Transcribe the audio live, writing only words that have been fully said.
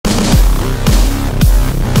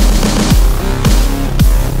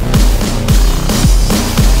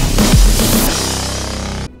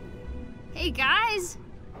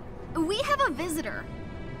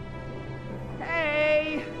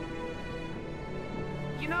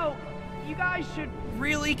know, you guys should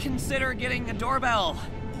really consider getting a doorbell.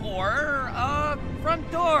 Or a front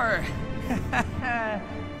door.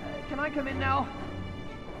 Can I come in now?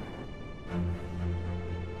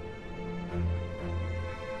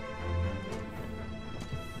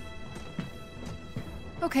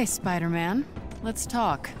 Okay, Spider-Man. Let's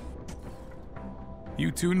talk. You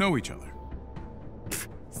two know each other.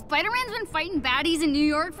 Spider-Man's been fighting baddies in New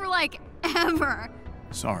York for, like, ever.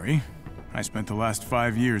 Sorry. I spent the last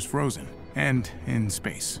 5 years frozen. And in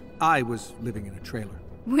space. I was living in a trailer.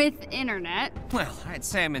 With internet. Well, I'd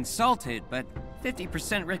say I'm insulted, but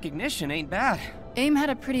 50% recognition ain't bad. AIM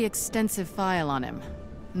had a pretty extensive file on him.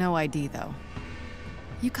 No ID, though.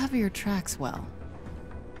 You cover your tracks well.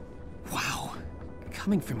 Wow.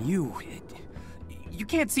 Coming from you, you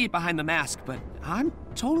can't see it behind the mask, but I'm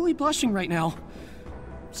totally blushing right now.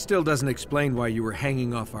 Still doesn't explain why you were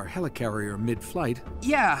hanging off our helicarrier mid-flight.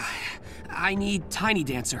 Yeah, I need Tiny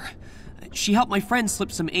Dancer. She helped my friend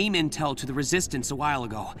slip some AIM intel to the Resistance a while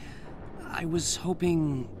ago. I was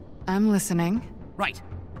hoping... I'm listening. Right.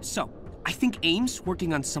 So, I think AIM's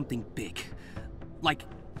working on something big. Like...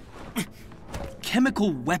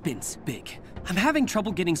 chemical weapons big. I'm having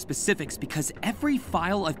trouble getting specifics because every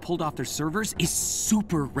file I've pulled off their servers is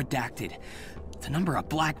super redacted. The number of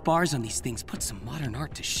black bars on these things puts some modern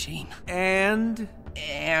art to shame. And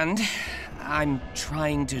I'm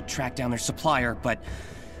trying to track down their supplier, but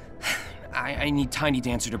I need Tiny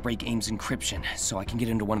Dancer to break AIM's encryption so I can get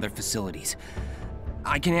into one of their facilities.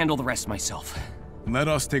 I can handle the rest myself. Let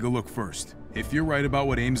us take a look first. If you're right about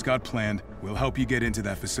what AIM's got planned, we'll help you get into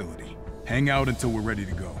that facility. Hang out until we're ready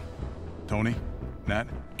to go. Tony? Nat?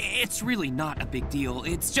 It's really not a big deal.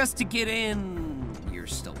 It's just to get in... You're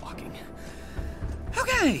still walking.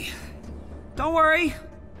 Okay. Don't worry.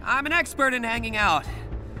 I'm an expert in hanging out.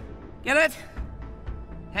 Get it?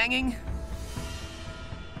 Hanging?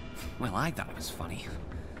 Well, I thought it was funny.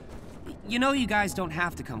 You know you guys don't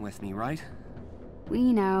have to come with me, right?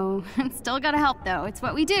 We know. Still gotta help, though. It's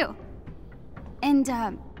what we do. And,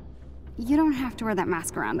 you don't have to wear that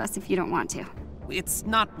mask around us if you don't want to. It's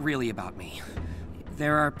not really about me.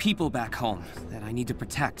 There are people back home that I need to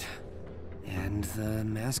protect. And the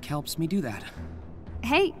mask helps me do that.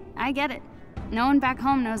 Hey, I get it. No one back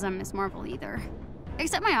home knows I'm Miss Marvel either.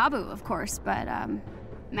 Except my Abu, of course, but,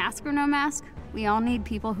 mask or no mask, we all need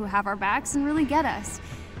people who have our backs and really get us.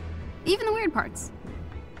 Even the weird parts.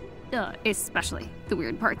 Especially the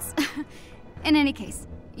weird parts. In any case,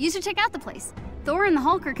 you should check out the place. Thor and the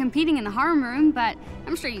Hulk are competing in the harm room, but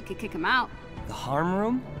I'm sure you could kick them out. The harm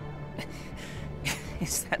room?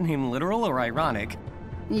 Is that name literal or ironic?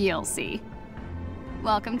 You'll see.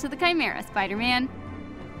 Welcome to the Chimera, Spider-Man.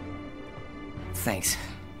 Thanks.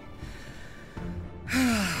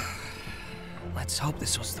 Let's hope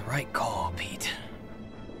this was the right call, Pete.